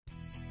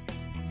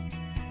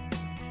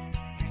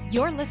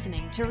You're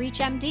listening to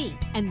ReachMD,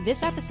 and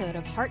this episode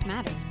of Heart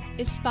Matters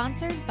is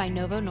sponsored by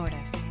Novo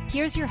Nordisk.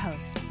 Here's your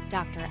host,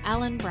 Dr.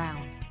 Alan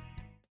Brown.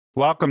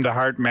 Welcome to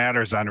Heart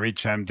Matters on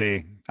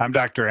ReachMD. I'm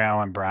Dr.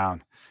 Alan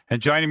Brown, and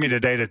joining me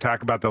today to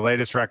talk about the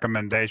latest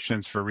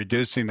recommendations for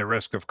reducing the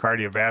risk of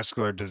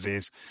cardiovascular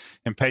disease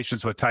in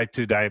patients with type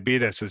 2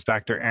 diabetes is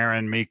Dr.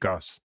 Erin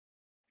Michos.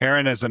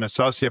 Erin is an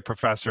associate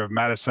professor of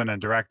medicine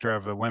and director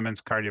of the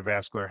Women's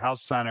Cardiovascular Health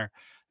Center,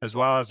 as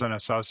well as an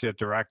associate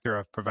director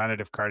of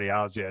Preventive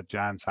Cardiology at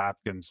Johns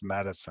Hopkins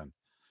Medicine.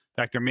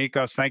 Dr.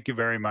 Michos, thank you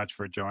very much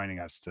for joining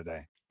us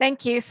today.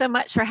 Thank you so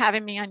much for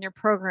having me on your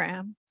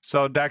program.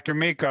 So, Dr.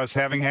 Michos,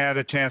 having had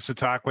a chance to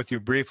talk with you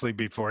briefly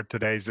before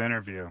today's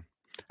interview,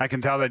 I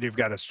can tell that you've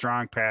got a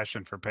strong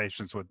passion for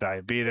patients with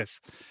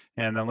diabetes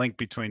and the link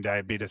between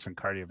diabetes and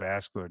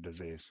cardiovascular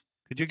disease.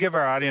 Could you give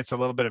our audience a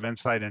little bit of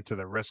insight into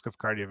the risk of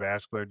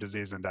cardiovascular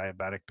disease in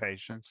diabetic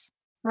patients?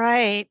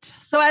 Right.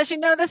 So as you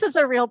know, this is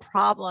a real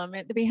problem.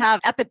 We have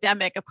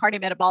epidemic of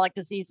cardiometabolic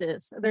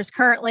diseases. There's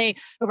currently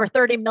over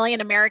 30 million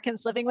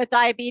Americans living with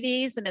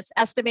diabetes, and it's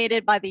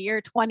estimated by the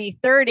year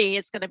 2030,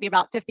 it's going to be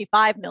about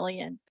 55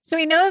 million. So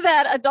we know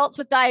that adults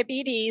with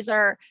diabetes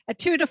are a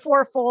 2 to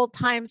 4-fold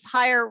times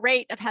higher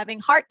rate of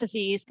having heart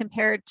disease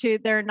compared to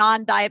their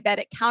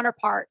non-diabetic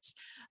counterparts.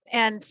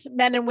 And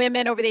men and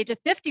women over the age of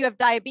 50 who have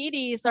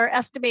diabetes are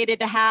estimated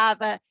to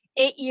have a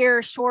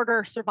 8-year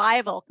shorter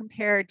survival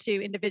compared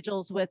to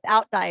individuals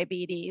without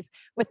diabetes,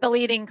 with the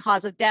leading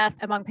cause of death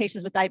among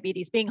patients with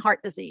diabetes being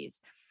heart disease.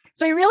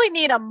 So we really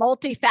need a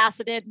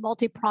multifaceted,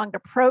 multi-pronged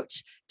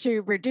approach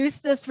to reduce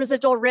this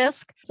residual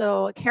risk.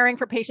 So caring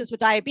for patients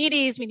with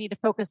diabetes, we need to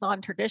focus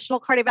on traditional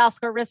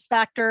cardiovascular risk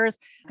factors,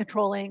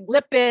 controlling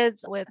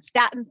lipids with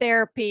statin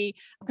therapy,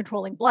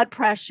 controlling blood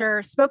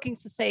pressure, smoking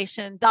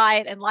cessation,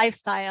 diet, and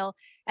lifestyle.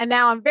 And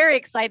now I'm very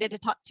excited to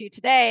talk to you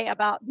today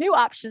about new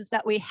options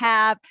that we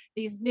have,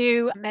 these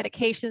new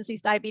medications,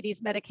 these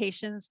diabetes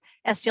medications,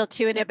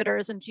 SGLT2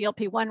 inhibitors and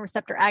GLP-1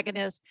 receptor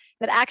agonists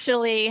that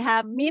actually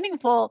have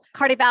meaningful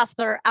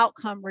cardiovascular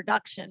outcome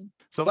reduction.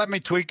 So let me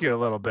tweak you a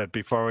little bit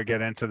before we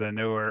get into the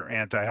newer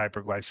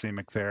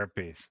anti-hyperglycemic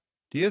therapies.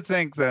 Do you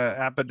think the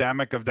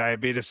epidemic of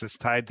diabetes is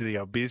tied to the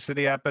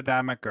obesity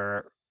epidemic,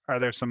 or are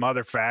there some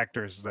other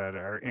factors that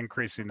are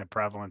increasing the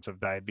prevalence of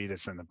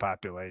diabetes in the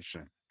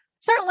population?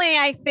 Certainly,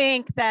 I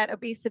think that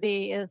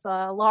obesity is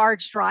a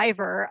large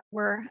driver.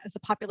 As a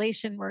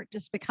population, we're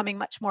just becoming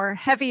much more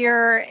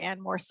heavier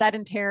and more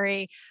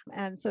sedentary.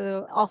 And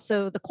so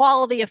also the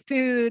quality of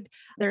food,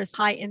 there's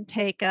high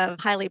intake of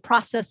highly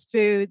processed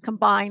food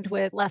combined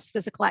with less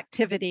physical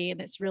activity. And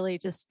it's really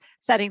just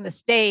setting the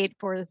stage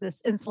for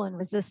this insulin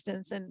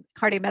resistance and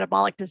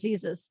cardiometabolic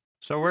diseases.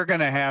 So we're going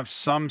to have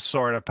some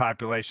sort of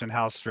population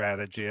health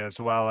strategy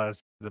as well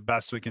as the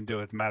best we can do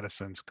with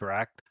medicines,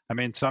 correct? I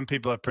mean, some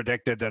people have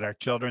predicted that our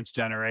children's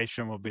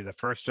generation will be the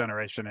first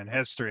generation in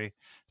history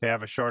to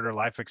have a shorter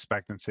life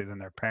expectancy than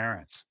their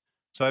parents.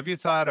 So have you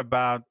thought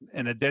about,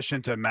 in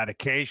addition to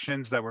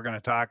medications that we're going to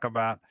talk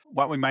about,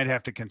 what we might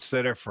have to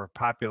consider for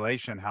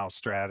population health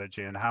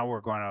strategy and how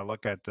we're going to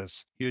look at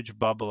this huge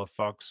bubble of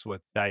folks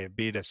with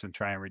diabetes and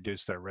try and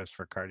reduce their risk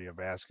for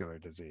cardiovascular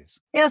disease?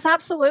 Yes,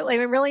 absolutely.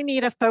 We really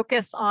need to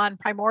focus on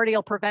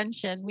primordial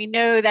prevention. We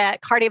know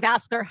that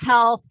cardiovascular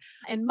health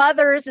in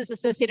mothers is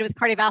associated with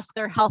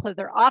cardiovascular health of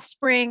their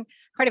offspring,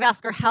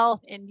 cardiovascular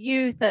health in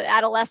youth,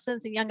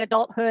 adolescence, and young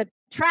adulthood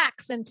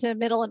tracks into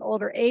middle and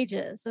older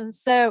ages. And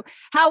so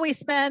how we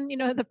spend,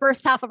 the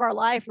first half of our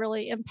life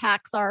really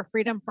impacts our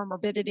freedom from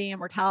morbidity and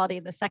mortality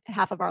in the second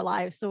half of our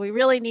lives. So we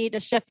really need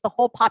to shift the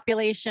whole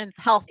population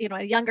health,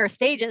 at younger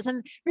stages.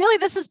 And really,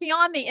 this is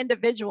beyond the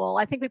individual.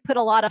 I think we put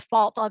a lot of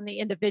fault on the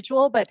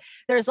individual, but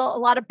there's a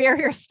lot of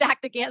barriers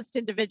stacked against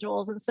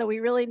individuals. And so we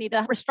really need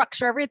to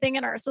restructure everything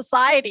in our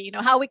society,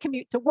 how we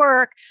commute to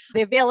work,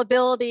 the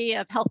availability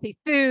of healthy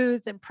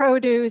foods and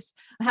produce,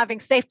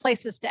 having safe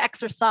places to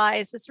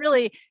exercise. This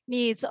really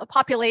needs a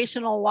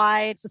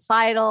populational-wide,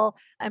 societal,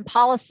 and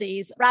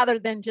policies rather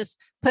than just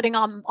putting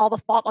on all the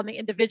fault on the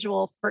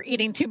individual for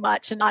eating too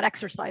much and not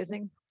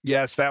exercising.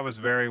 Yes, that was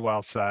very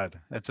well said.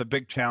 It's a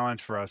big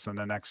challenge for us in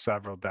the next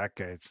several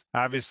decades.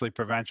 Obviously,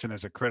 prevention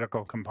is a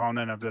critical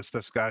component of this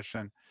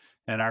discussion,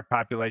 and our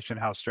population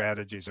health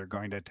strategies are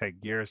going to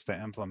take years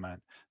to implement.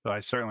 So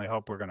I certainly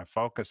hope we're going to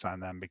focus on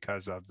them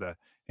because of the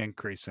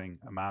increasing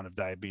amount of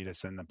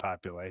diabetes in the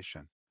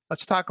population.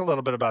 Let's talk a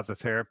little bit about the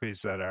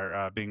therapies that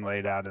are being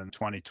laid out in the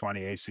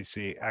 2020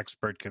 ACC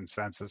Expert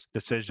Consensus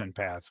Decision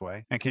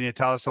Pathway. And can you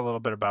tell us a little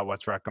bit about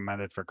what's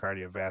recommended for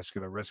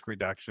cardiovascular risk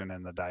reduction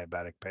in the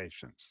diabetic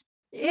patients?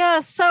 Yeah,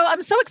 so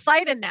I'm so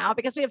excited now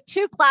because we have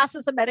two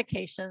classes of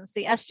medications,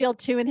 the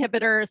SGLT2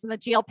 inhibitors and the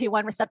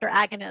GLP-1 receptor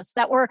agonists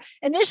that were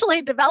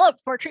initially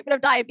developed for treatment of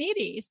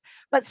diabetes,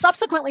 but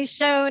subsequently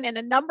shown in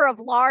a number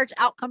of large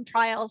outcome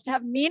trials to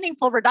have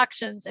meaningful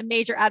reductions in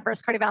major adverse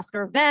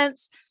cardiovascular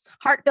events,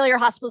 heart failure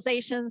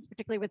hospitalizations,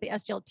 particularly with the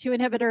SGLT2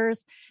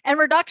 inhibitors, and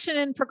reduction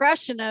in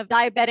progression of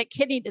diabetic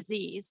kidney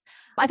disease.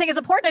 I think it's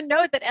important to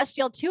note that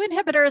SGLT2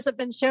 inhibitors have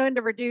been shown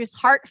to reduce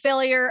heart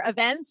failure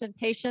events in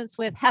patients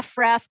with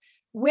HFrEF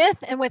with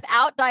and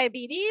without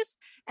diabetes.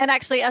 And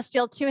actually,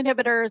 SGLT2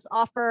 inhibitors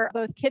offer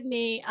both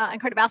kidney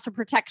and cardiovascular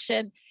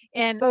protection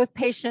in both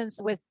patients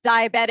with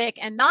diabetic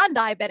and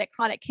non-diabetic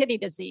chronic kidney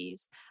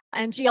disease.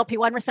 And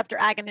GLP-1 receptor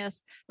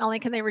agonists, not only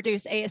can they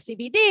reduce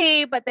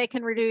ASCVD, but they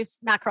can reduce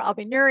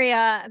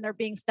macroalbuminuria, and they're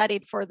being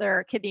studied for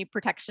their kidney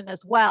protection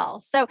as well.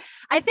 So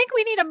I think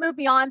we need to move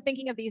beyond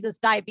thinking of these as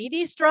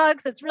diabetes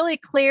drugs. It's really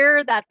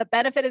clear that the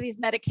benefit of these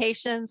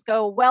medications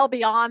go well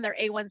beyond their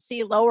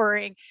A1C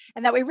lowering,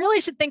 and that we really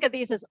should think of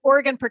these as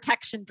organ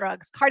protection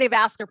drugs,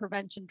 cardiovascular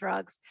prevention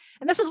drugs.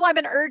 And this is why I've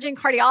been urging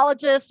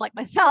cardiologists like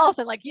myself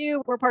and like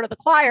you, we're part of the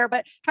choir,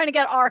 but trying to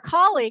get our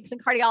colleagues in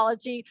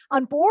cardiology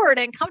on board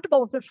and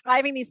comfortable with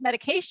prescribing these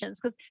medications,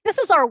 because this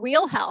is our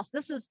wheelhouse.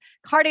 This is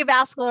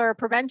cardiovascular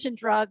prevention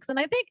drugs. And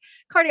I think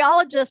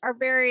cardiologists are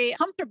very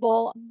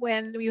comfortable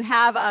when you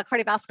have a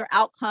cardiovascular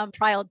outcome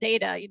trial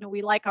data.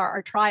 We like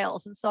our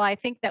trials. And so I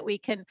think that we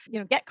can,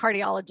 get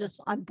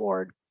cardiologists on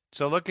board.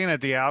 So looking at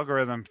the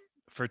algorithm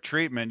for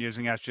treatment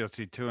using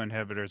SGLT2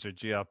 inhibitors or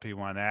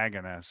GLP-1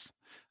 agonists,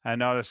 I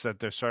noticed that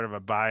there's sort of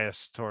a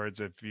bias towards,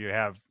 if you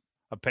have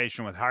a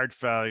patient with heart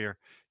failure,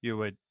 you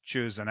would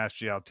choose an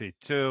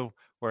SGLT2.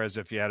 Whereas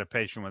if you had a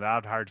patient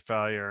without heart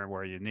failure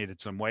where you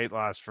needed some weight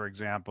loss, for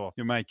example,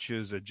 you might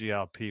choose a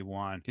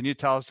GLP-1. Can you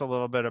tell us a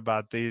little bit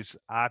about these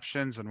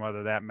options and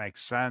whether that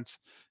makes sense?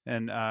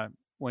 And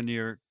when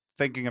you're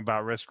thinking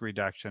about risk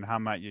reduction, how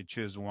might you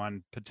choose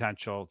one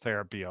potential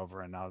therapy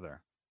over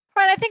another?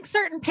 Right. I think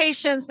certain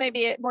patients may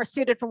be more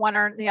suited for one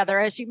or the other.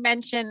 As you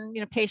mentioned,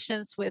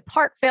 patients with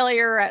heart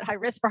failure at high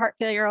risk for heart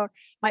failure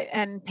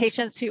and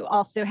patients who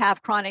also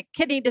have chronic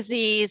kidney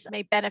disease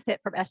may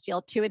benefit from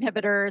SGLT2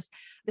 inhibitors.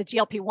 The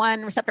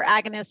GLP-1 receptor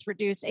agonists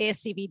reduce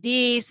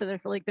ASCVD. So they're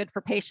really good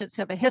for patients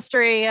who have a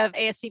history of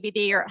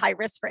ASCVD or at high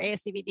risk for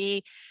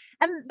ASCVD.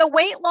 And the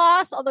weight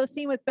loss, although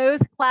seen with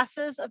both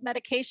classes of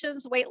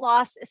medications, weight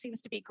loss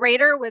seems to be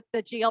greater with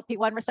the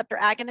GLP-1 receptor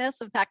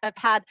agonists. In fact, I've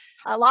had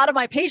a lot of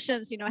my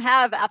patients,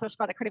 have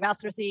atherosclerotic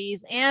cardiovascular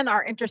disease and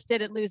are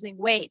interested in losing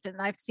weight. And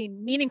I've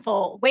seen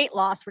meaningful weight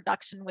loss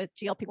reduction with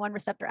GLP-1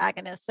 receptor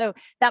agonists. So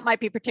that might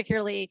be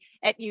particularly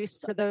at use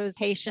for those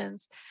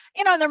patients.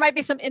 And there might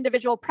be some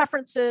individual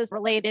preferences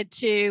related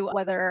to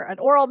whether an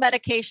oral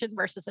medication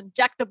versus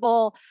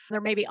injectable.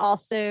 There may be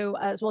also,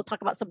 as we'll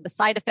talk about some of the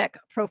side effect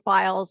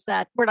profiles,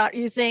 that we're not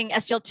using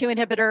SGLT2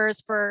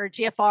 inhibitors for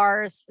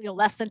GFRs,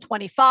 less than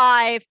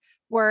 25,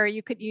 where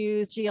you could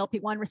use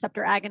GLP-1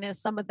 receptor agonists,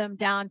 some of them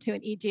down to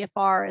an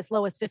eGFR as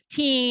low as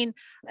 15.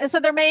 And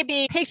so there may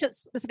be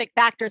patient-specific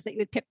factors that you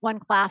would pick one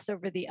class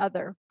over the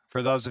other.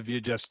 For those of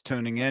you just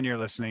tuning in, you're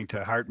listening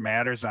to Heart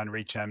Matters on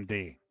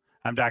ReachMD.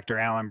 I'm Dr.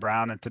 Alan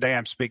Brown, and today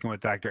I'm speaking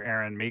with Dr.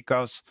 Erin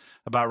Michos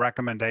about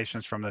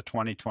recommendations from the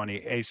 2020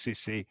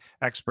 ACC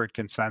Expert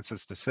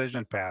Consensus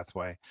Decision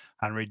Pathway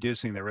on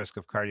reducing the risk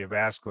of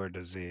cardiovascular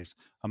disease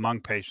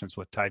among patients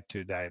with type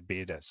 2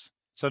 diabetes.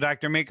 So,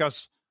 Dr.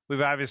 Michos,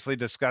 we've obviously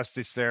discussed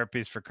these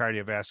therapies for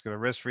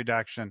cardiovascular risk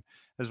reduction,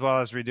 as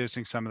well as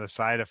reducing some of the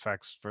side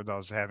effects for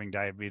those having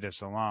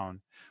diabetes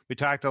alone. We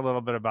talked a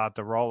little bit about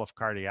the role of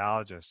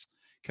cardiologists.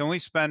 Can we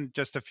spend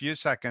just a few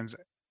seconds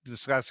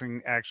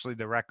discussing actually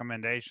the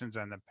recommendations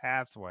and the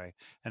pathway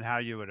and how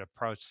you would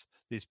approach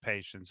these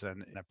patients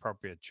and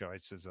appropriate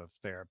choices of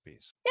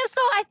therapies? Yeah, so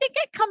I think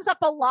it comes up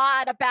a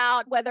lot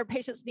about whether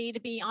patients need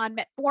to be on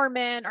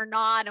metformin or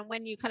not and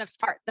when you kind of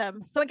start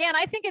them. So again,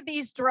 I think of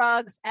these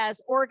drugs as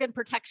organ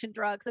protection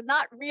drugs and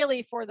not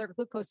really for their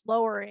glucose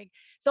lowering.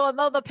 So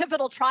although the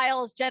pivotal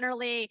trials,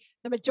 generally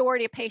the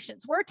majority of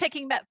patients were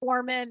taking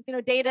metformin,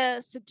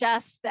 data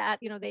suggests that,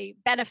 they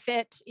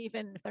benefit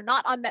even if they're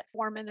not on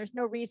metformin. There's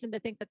no reason to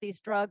think that these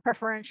drugs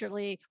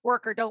preferentially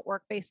work or don't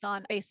work based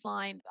on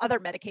baseline other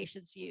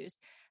medications used.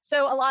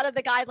 So a lot of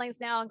the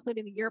guidelines now,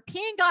 including the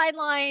European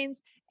guidelines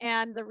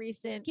and the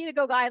recent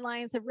KDIGO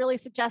guidelines, have really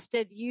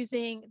suggested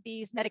using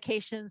these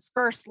medications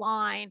first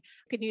line.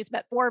 You can use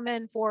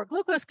metformin for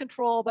glucose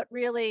control, but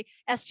really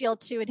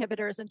SGLT2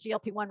 inhibitors and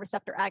GLP-1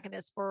 receptor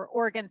agonists for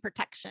organ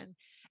protection.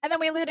 And then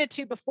we alluded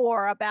to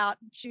before about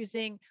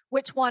choosing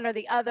which one or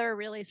the other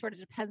really sort of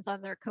depends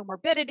on their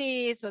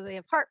comorbidities, whether they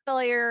have heart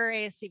failure,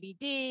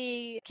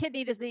 ASCVD,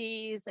 kidney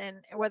disease, and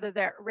whether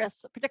they're at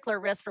particular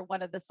risk for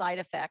one of the side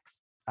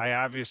effects. I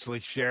obviously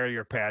share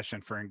your passion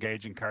for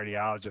engaging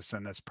cardiologists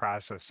in this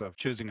process of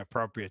choosing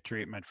appropriate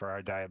treatment for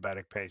our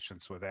diabetic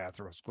patients with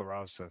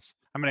atherosclerosis.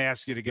 I'm going to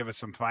ask you to give us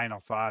some final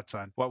thoughts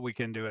on what we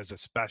can do as a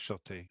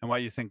specialty and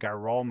what you think our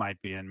role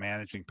might be in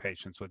managing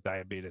patients with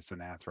diabetes and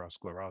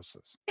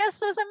atherosclerosis. Yes,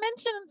 so as I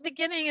mentioned at the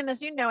beginning, and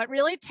as you know, it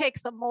really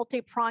takes a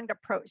multi-pronged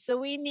approach. So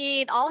we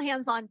need all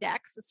hands on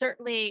deck. So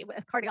certainly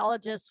as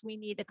cardiologists, we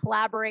need to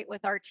collaborate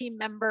with our team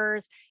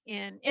members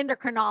in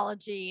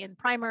endocrinology and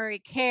primary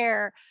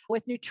care,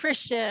 with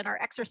nutrition,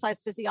 our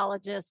exercise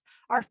physiologists,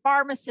 our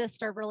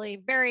pharmacists are really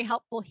very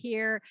helpful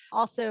here.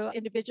 Also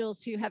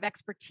individuals who have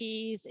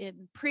expertise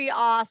in pre-op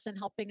costs and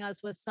helping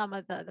us with some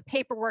of the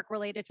paperwork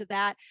related to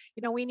that.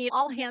 We need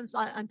all hands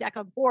on deck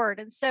on board.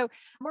 And so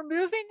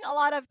a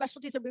lot of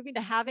specialties are moving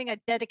to having a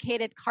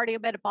dedicated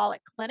cardiometabolic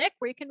clinic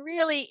where you can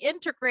really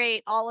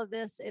integrate all of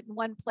this in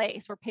one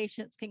place, where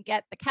patients can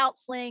get the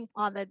counseling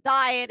on the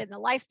diet and the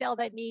lifestyle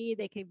they need.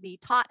 They can be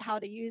taught how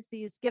to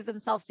give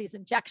themselves these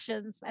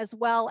injections, as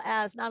well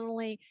as not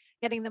only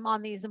getting them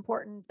on these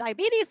important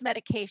diabetes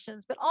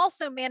medications, but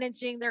also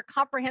managing their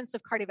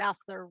comprehensive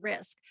cardiovascular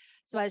risk.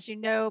 So as you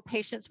know,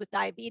 patients with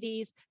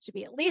diabetes should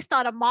be at least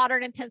on a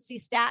moderate intensity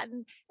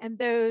statin, and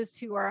those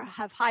who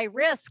have high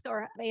risk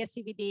or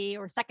CVD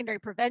or secondary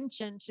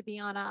prevention should be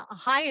on a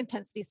high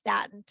intensity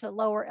statin to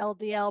lower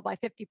LDL by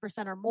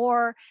 50% or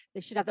more.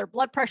 They should have their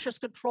blood pressures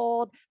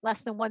controlled,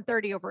 less than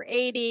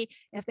 130/80.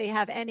 If they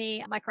have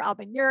any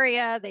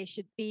microalbuminuria, they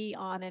should be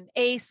on an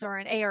ACE or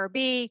an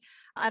ARB.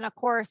 And of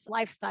course,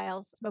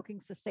 lifestyle, smoking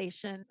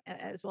cessation,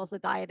 as well as the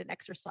diet and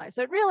exercise.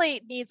 So it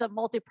really needs a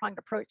multi-pronged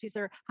approach. These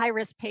are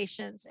high-risk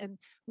patients, and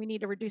we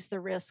need to reduce the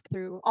risk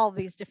through all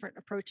these different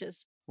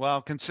approaches.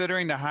 Well,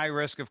 considering the high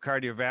risk of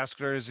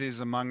cardiovascular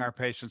disease among our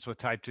patients with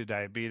type 2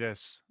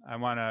 diabetes, I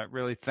want to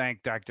really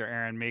thank Dr.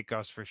 Erin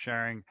Michos for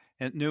sharing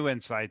new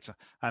insights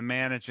on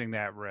managing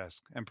that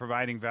risk and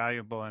providing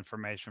valuable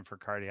information for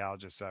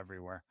cardiologists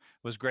everywhere.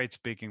 It was great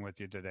speaking with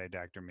you today,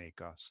 Dr.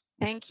 Michos.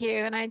 Thank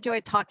you, and I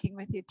enjoyed talking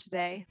with you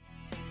today.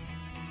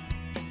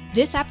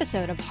 This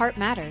episode of Heart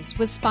Matters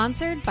was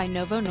sponsored by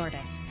Novo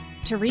Nordisk.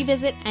 To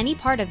revisit any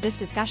part of this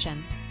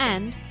discussion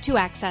and to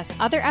access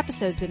other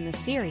episodes in this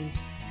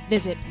series,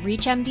 visit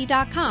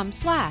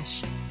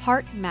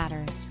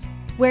reachmd.com/heartmatters,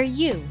 where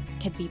you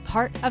can be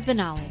part of the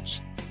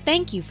knowledge.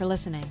 Thank you for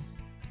listening.